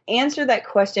 I could answer that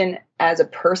question as a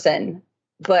person,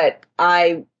 but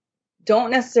I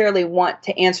don't necessarily want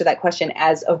to answer that question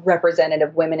as a representative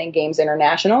of Women in Games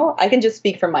International. I can just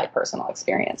speak from my personal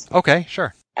experience. Okay,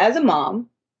 sure. As a mom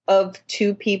of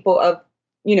two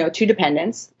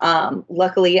dependents,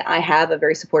 luckily I have a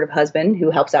very supportive husband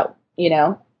who helps out,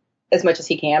 as much as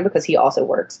he can because he also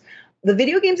works. The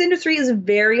video games industry is a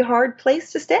very hard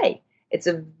place to stay. It's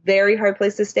a very hard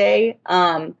place to stay.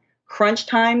 Crunch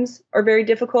times are very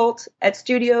difficult at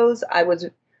studios. I was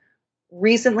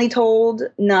recently told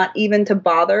not even to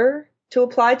bother to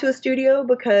apply to a studio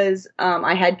because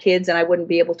I had kids and I wouldn't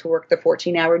be able to work the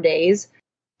 14-hour days.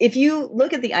 If you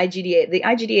look at the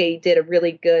IGDA did a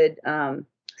really good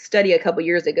study a couple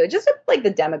years ago, just like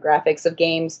the demographics of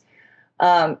games.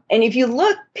 And if you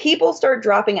look, people start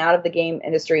dropping out of the game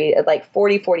industry at like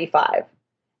 40, 45.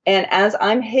 And as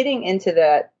I'm hitting into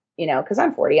that, because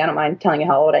I'm 40, I don't mind telling you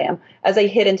how old I am. As I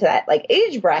hit into that like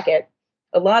age bracket,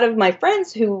 a lot of my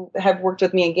friends who have worked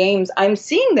with me in games, I'm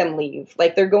seeing them leave.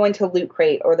 Like they're going to Loot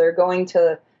Crate or they're going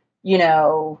to,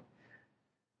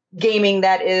 gaming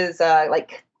that is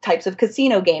like types of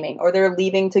casino gaming, or they're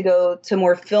leaving to go to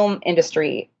more film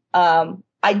industry.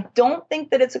 I don't think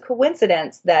that it's a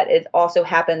coincidence that it also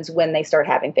happens when they start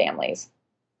having families.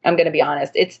 I'm going to be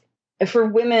honest. It's for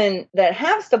women that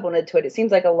have stumbled into it. It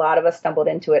seems like a lot of us stumbled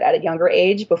into it at a younger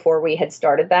age before we had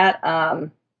started that.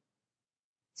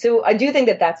 So I do think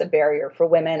that that's a barrier for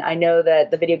women. I know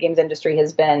that the video games industry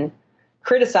has been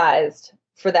criticized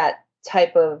for that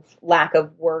type of lack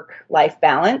of work-life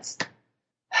balance.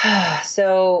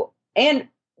 So, and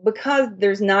because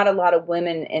there's not a lot of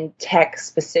women in tech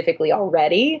specifically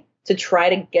already, to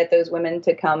try to get those women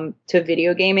to come to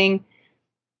video gaming,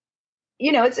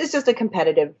 it's just a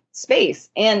competitive space.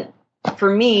 And for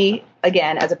me,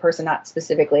 again, as a person, not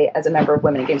specifically as a member of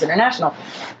Women in Games International,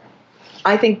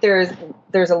 I think there's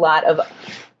a lot of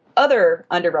other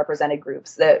underrepresented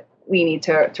groups that we need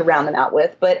to round them out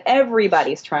with, but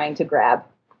everybody's trying to grab,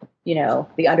 the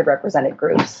underrepresented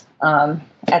groups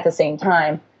at the same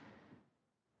time.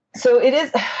 So it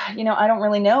is, I don't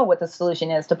really know what the solution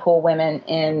is to pull women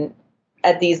in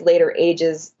at these later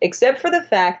ages, except for the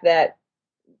fact that,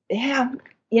 I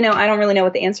don't really know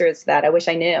what the answer is to that. I wish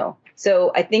I knew.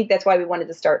 So I think that's why we wanted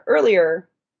to start earlier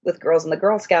with girls in the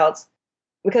Girl Scouts,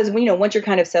 because, once you're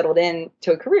kind of settled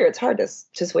into a career, it's hard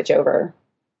to switch over.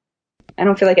 I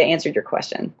don't feel like I answered your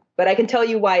question, but I can tell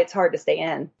you why it's hard to stay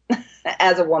in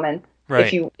as a woman.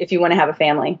 Right. If you want to have a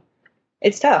family.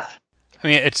 It's tough. I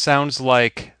mean, it sounds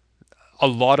like a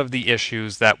lot of the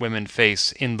issues that women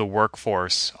face in the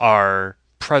workforce are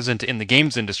present in the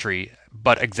games industry,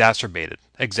 but exaggerated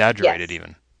yes.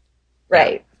 Even.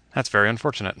 Right. Yeah, that's very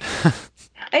unfortunate.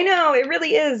 I know, it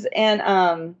really is.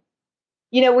 And,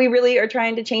 we really are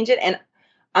trying to change it. And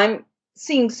I'm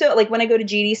seeing like when I go to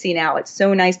GDC now, it's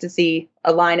so nice to see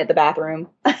a line at the bathroom.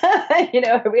 I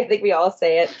think we all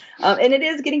say it. And it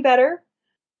is getting better.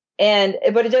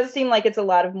 But it does seem like it's a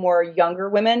lot of more younger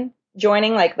women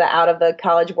joining, like the out of the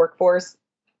college workforce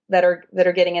that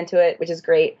are getting into it, which is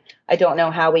great. I don't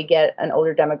know how we get an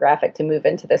older demographic to move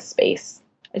into this space.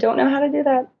 I don't know how to do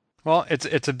that. Well,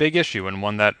 it's a big issue and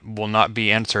one that will not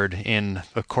be answered in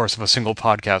the course of a single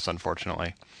podcast,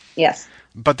 unfortunately. Yes.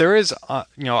 But there is,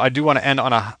 I do want to end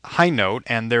on a high note,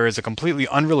 and there is a completely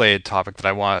unrelated topic that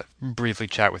I want to briefly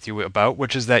chat with you about,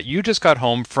 which is that you just got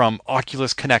home from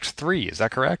Oculus Connect 3. Is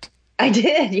that correct? I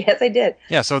did. Yes, I did.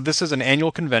 Yeah, so this is an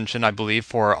annual convention, I believe,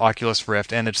 for Oculus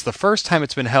Rift, and it's the first time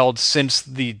it's been held since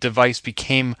the device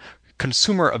became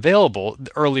consumer available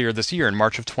earlier this year in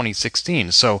March of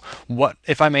 2016. So what,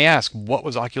 if I may ask, what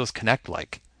was Oculus Connect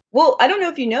like? Well, I don't know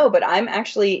if you know, but I'm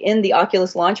actually in the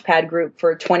Oculus Launchpad group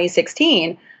for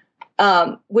 2016,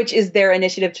 which is their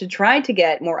initiative to try to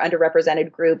get more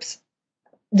underrepresented groups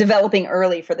developing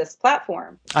early for this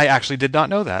platform. I actually did not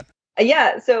know that.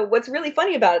 Yeah. So what's really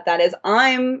funny about that is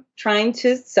I'm trying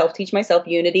to self-teach myself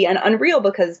Unity and Unreal,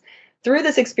 because through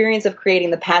this experience of creating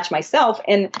the patch myself,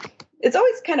 and it's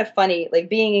always kind of funny, like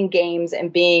being in games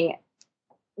and being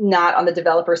not on the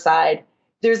developer side,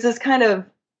 there's this kind of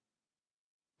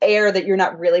air that you're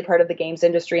not really part of the games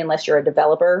industry unless you're a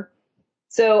developer.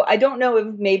 So I don't know if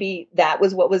maybe that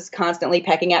was what was constantly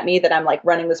pecking at me, that I'm like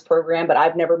running this program, but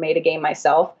I've never made a game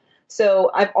myself.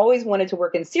 So I've always wanted to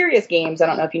work in serious games. I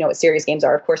don't know if you know what serious games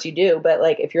are. Of course you do. But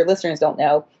like if your listeners don't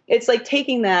know, it's like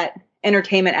taking that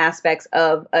entertainment aspects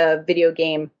of a video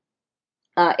game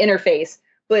interface,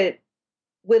 but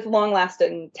with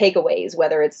long-lasting takeaways,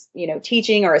 whether it's,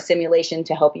 teaching or a simulation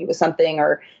to help you with something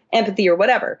or empathy or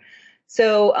whatever.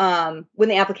 So when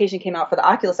the application came out for the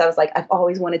Oculus, I was like, I've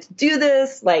always wanted to do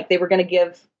this. Like they were going to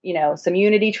give, some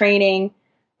Unity training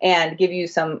and give you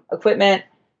some equipment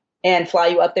and fly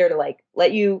you up there to like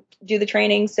let you do the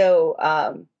training.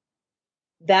 So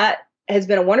that has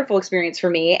been a wonderful experience for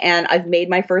me. And I've made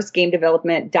my first game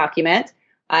development document.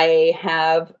 I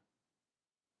have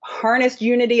harnessed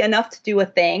Unity enough to do a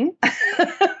thing,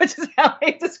 which is how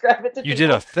I describe it to people. You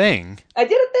did a thing? I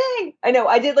did a thing. I know.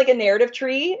 I did like a narrative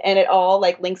tree and it all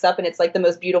like links up and it's like the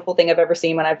most beautiful thing I've ever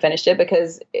seen when I've finished it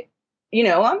because,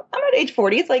 I'm at age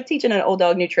 40. It's like teaching an old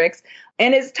dog new tricks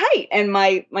and it's tight. And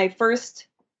my first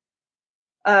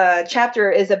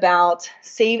chapter is about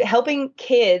helping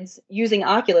kids using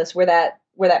Oculus where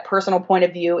that personal point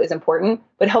of view is important,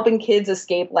 but helping kids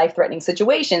escape life-threatening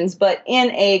situations, but in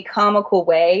a comical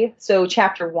way. So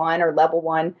chapter 1 or level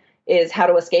 1 is how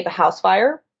to escape a house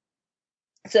fire.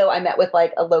 So I met with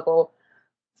like a local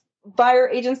fire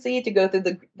agency to go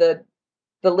through the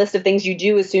list of things you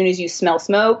do as soon as you smell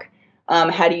smoke.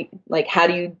 How do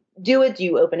you do it? Do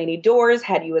you open any doors?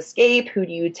 How do you escape? Who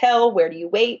do you tell? Where do you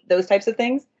wait? Those types of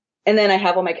things. And then I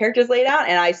have all my characters laid out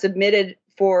and I submitted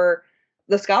for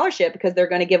the scholarship because they're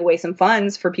going to give away some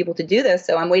funds for people to do this.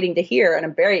 So I'm waiting to hear and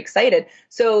I'm very excited.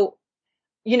 So,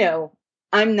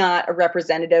 I'm not a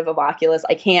representative of Oculus.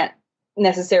 I can't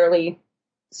necessarily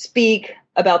speak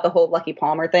about the whole Lucky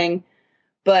Palmer thing,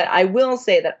 but I will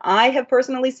say that I have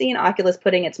personally seen Oculus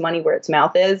putting its money where its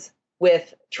mouth is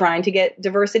with trying to get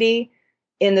diversity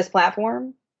in this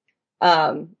platform.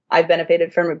 I've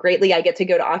benefited from it greatly. I get to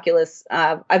go to Oculus.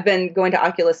 I've been going to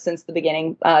Oculus since the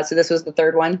beginning. So this was the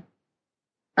third one.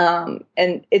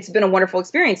 And it's been a wonderful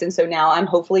experience. And so now I'm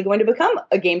hopefully going to become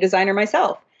a game designer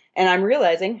myself. And I'm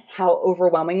realizing how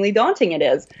overwhelmingly daunting it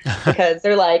is because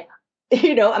they're like,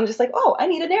 I'm just like, oh, I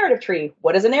need a narrative tree.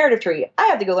 What is a narrative tree? I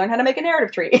have to go learn how to make a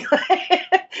narrative tree.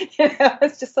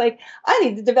 It's just like, I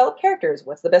need to develop characters.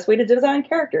 What's the best way to design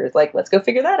characters? Like, let's go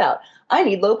figure that out. I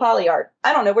need low poly art.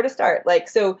 I don't know where to start. Like,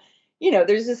 so,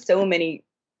 there's just so many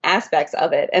aspects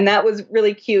of it. And that was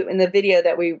really cute in the video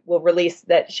that we will release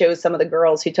that shows some of the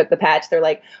girls who took the patch. They're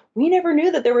like, we never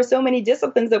knew that there were so many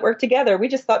disciplines that work together. We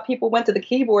just thought people went to the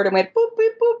keyboard and went boop,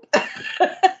 boop,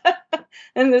 boop.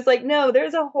 And it's like, no,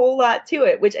 there's a whole lot to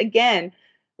it, which again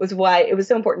was why it was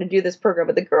so important to do this program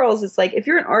with the girls. It's like, if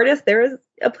you're an artist, there is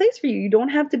a place for you. You don't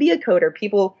have to be a coder.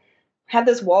 People have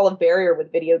this wall of barrier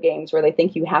with video games where they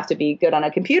think you have to be good on a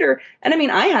computer. And I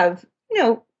mean, I have,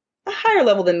 a higher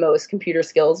level than most computer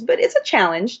skills, but it's a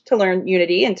challenge to learn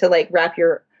Unity and to like wrap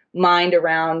your mind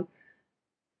around,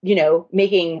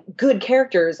 making good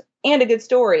characters and a good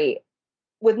story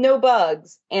with no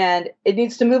bugs. And it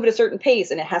needs to move at a certain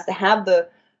pace and it has to have the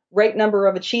right number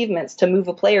of achievements to move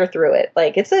a player through it.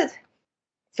 Like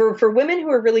for women who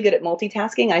are really good at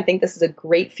multitasking, I think this is a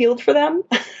great field for them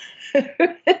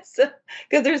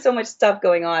because there's so much stuff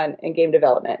going on in game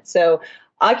development. So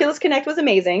Oculus Connect was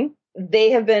amazing. They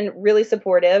have been really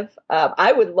supportive.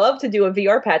 I would love to do a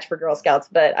VR patch for Girl Scouts,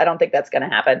 but I don't think that's going to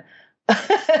happen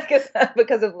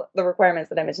because of the requirements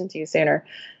that I mentioned to you sooner.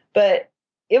 But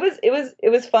it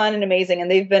was fun and amazing,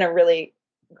 and they've been a really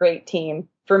great team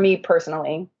for me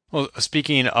personally. Well,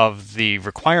 speaking of the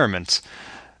requirements,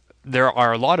 there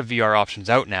are a lot of VR options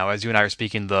out now. As you and I are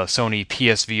speaking, the Sony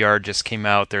PSVR just came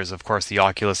out. There's, of course, the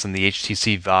Oculus and the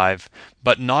HTC Vive,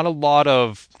 but not a lot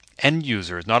of end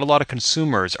users, not a lot of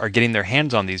consumers are getting their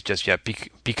hands on these just yet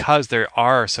because there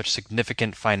are such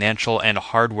significant financial and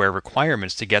hardware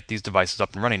requirements to get these devices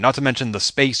up and running, not to mention the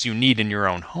space you need in your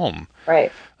own home.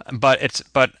 Right. But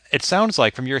it sounds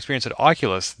like from your experience at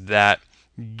Oculus that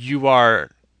you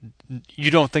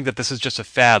don't think that this is just a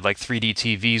fad like 3D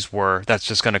TVs were that's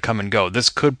just going to come and go. This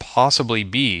could possibly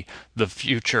be the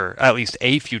future, at least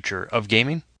a future of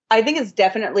gaming. I think it's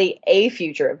definitely a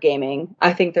future of gaming.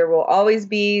 I think there will always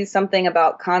be something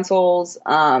about consoles.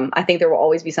 I think there will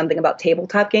always be something about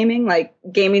tabletop gaming. Like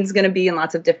gaming is going to be in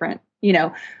lots of different,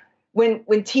 when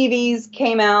TVs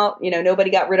came out,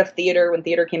 nobody got rid of theater. When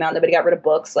theater came out, nobody got rid of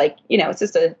books. Like, it's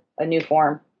just a new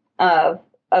form of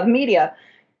media.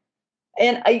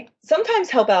 And I sometimes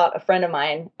help out a friend of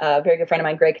mine, a very good friend of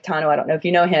mine, Greg Catano. I don't know if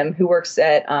you know him, who works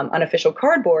at Unofficial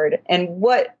Cardboard. And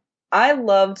what I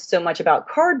loved so much about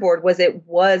Cardboard was it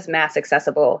was mass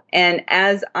accessible. And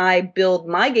as I build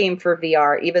my game for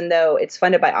VR, even though it's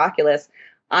funded by Oculus,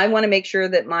 I want to make sure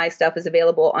that my stuff is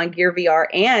available on Gear VR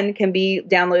and can be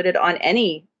downloaded on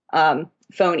any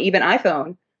phone, even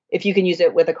iPhone, if you can use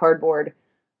it with a cardboard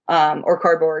or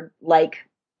cardboard-like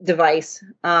device.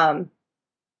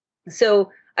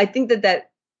 So I think that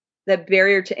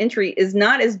barrier to entry is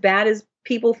not as bad as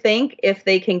people think if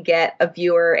they can get a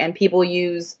viewer and people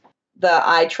use the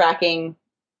eye tracking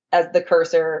as the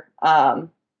cursor. I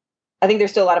think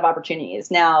there's still a lot of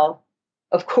opportunities. Now,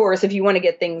 of course, if you want to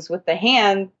get things with the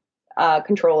hand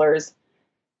controllers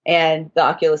and the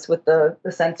Oculus with the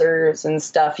sensors and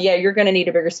stuff, yeah, you're going to need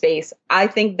a bigger space. I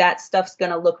think that stuff's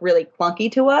going to look really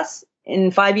clunky to us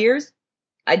in 5 years.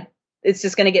 It's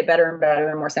just going to get better and better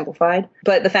and more simplified.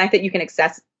 But the fact that you can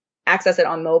access it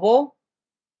on mobile,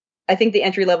 I think the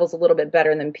entry level is a little bit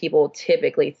better than people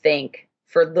typically think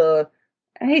for the,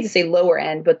 I hate to say lower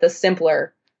end, but the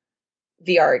simpler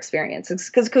VR experience.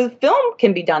 Because film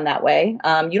can be done that way.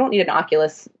 You don't need an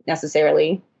Oculus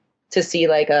necessarily to see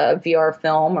like a VR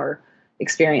film or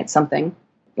experience something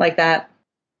like that.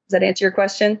 Does that answer your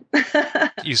question?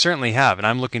 You certainly have, and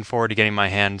I'm looking forward to getting my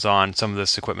hands on some of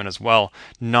this equipment as well.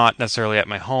 Not necessarily at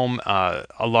my home. A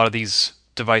lot of these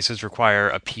devices require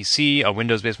a PC, a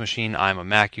Windows-based machine. I'm a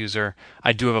Mac user.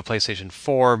 I do have a PlayStation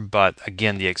 4, but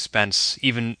again, the expense,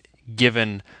 even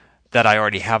given that I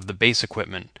already have the base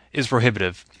equipment, is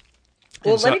prohibitive.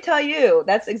 Well, let me tell you,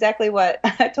 that's exactly what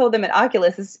I told them at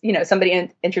Oculus. Is, somebody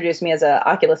introduced me as an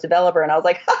Oculus developer, and I was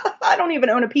like, I don't even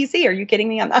own a PC. Are you kidding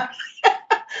me? I'm not.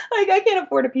 Like, I can't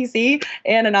afford a PC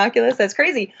and an Oculus. That's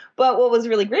crazy. But what was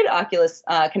really great at Oculus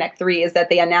Connect 3 is that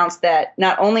they announced that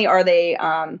not only are they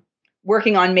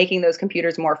working on making those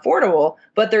computers more affordable,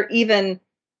 but they're even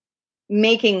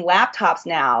making laptops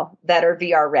now that are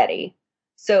VR ready.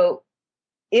 So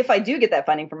if I do get that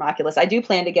funding from Oculus, I do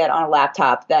plan to get on a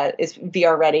laptop that is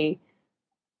VR ready,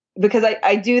 because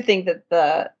I do think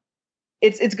that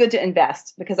it's good to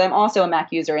invest, because I'm also a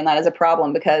Mac user, and that is a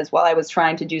problem, because while I was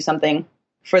trying to do something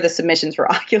for the submissions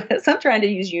for Oculus, I'm trying to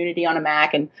use Unity on a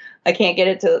Mac, and I can't get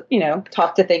it to,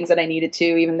 talk to things that I needed to,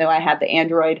 even though I had the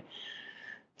Android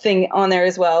thing on there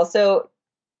as well. So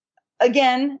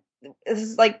again, this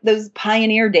is like those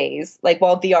pioneer days, like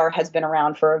while VR has been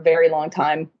around for a very long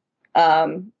time,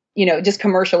 just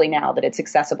commercially now that it's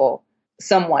accessible,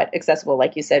 somewhat accessible,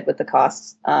 like you said, with the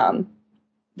costs,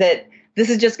 that this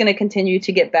is just going to continue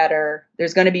to get better.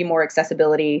 There's going to be more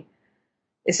accessibility.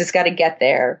 It's just got to get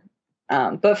there.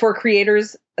 But for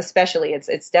creators, especially,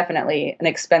 it's definitely an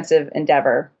expensive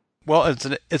endeavor. Well,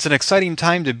 it's an exciting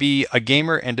time to be a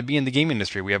gamer and to be in the game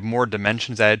industry. We have more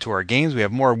dimensions added to our games. We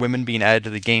have more women being added to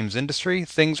the games industry.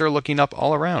 Things are looking up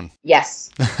all around.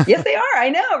 Yes. Yes, they are. I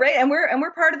know, right? And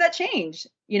we're part of that change.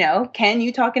 Ken,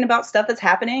 you talking about stuff that's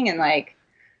happening, and like,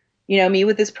 me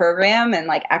with this program, and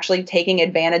like actually taking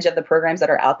advantage of the programs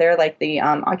that are out there, like the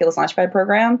Oculus Launchpad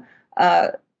program.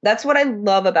 That's what I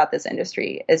love about this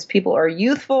industry, is people are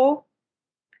youthful,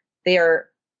 they are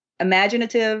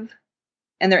imaginative,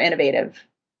 and they're innovative.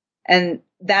 And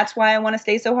that's why I want to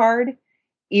stay so hard,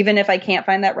 even if I can't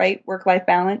find that right work-life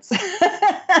balance.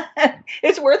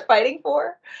 It's worth fighting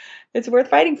for. It's worth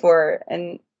fighting for.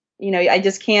 And, I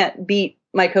just can't beat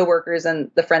my coworkers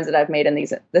and the friends that I've made in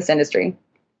this industry.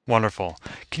 Wonderful.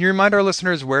 Can you remind our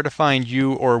listeners where to find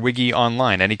you or Wiggy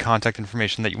online? Any contact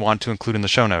information that you want to include in the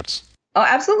show notes? Oh,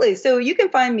 absolutely. So you can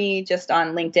find me just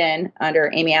on LinkedIn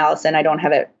under Amy Allison. I don't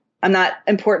have it. I'm not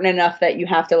important enough that you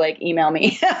have to like email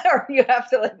me or you have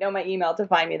to like know my email to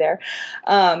find me there.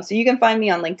 So you can find me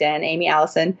on LinkedIn, Amy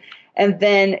Allison. And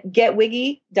then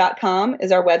getwiggy.com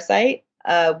is our website.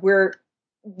 We're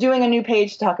doing a new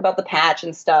page to talk about the patch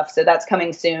and stuff. So that's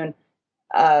coming soon.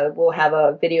 We'll have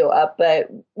a video up, but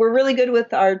we're really good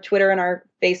with our Twitter and our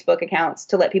Facebook accounts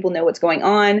to let people know what's going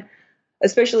on,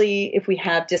 especially if we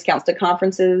have discounts to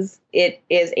conferences. It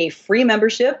is a free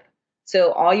membership.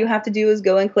 So all you have to do is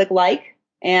go and click like,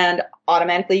 and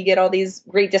automatically you get all these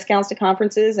great discounts to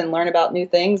conferences and learn about new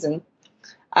things. And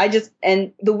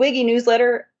the Wiggy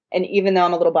newsletter, and even though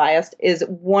I'm a little biased, is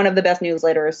one of the best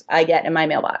newsletters I get in my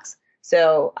mailbox.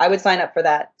 So I would sign up for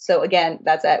that. So again,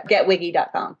 that's at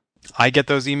getwiggy.com. I get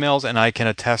those emails, and I can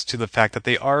attest to the fact that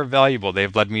they are valuable.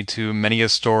 They've led me to many a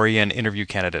story and interview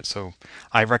candidate. So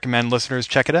I recommend listeners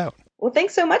check it out. Well,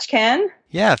 thanks so much, Ken.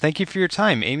 Yeah, thank you for your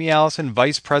time. Amy Allison,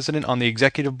 Vice President on the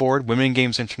Executive Board, Women in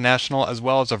Games International, as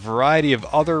well as a variety of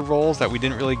other roles that we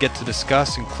didn't really get to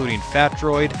discuss, including Fat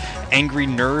Droid, Angry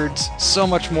Nerds, so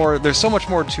much more. There's so much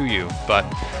more to you, but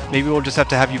maybe we'll just have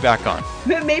to have you back on.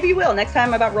 Maybe we'll. Next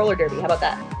time about roller derby. How about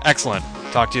that? Excellent.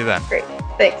 Talk to you then. Great.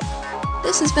 Thanks.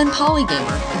 This has been Polygamer,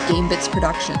 a GameBits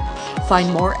production.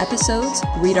 Find more episodes,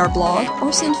 read our blog,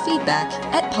 or send feedback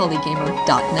at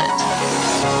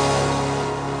polygamer.net.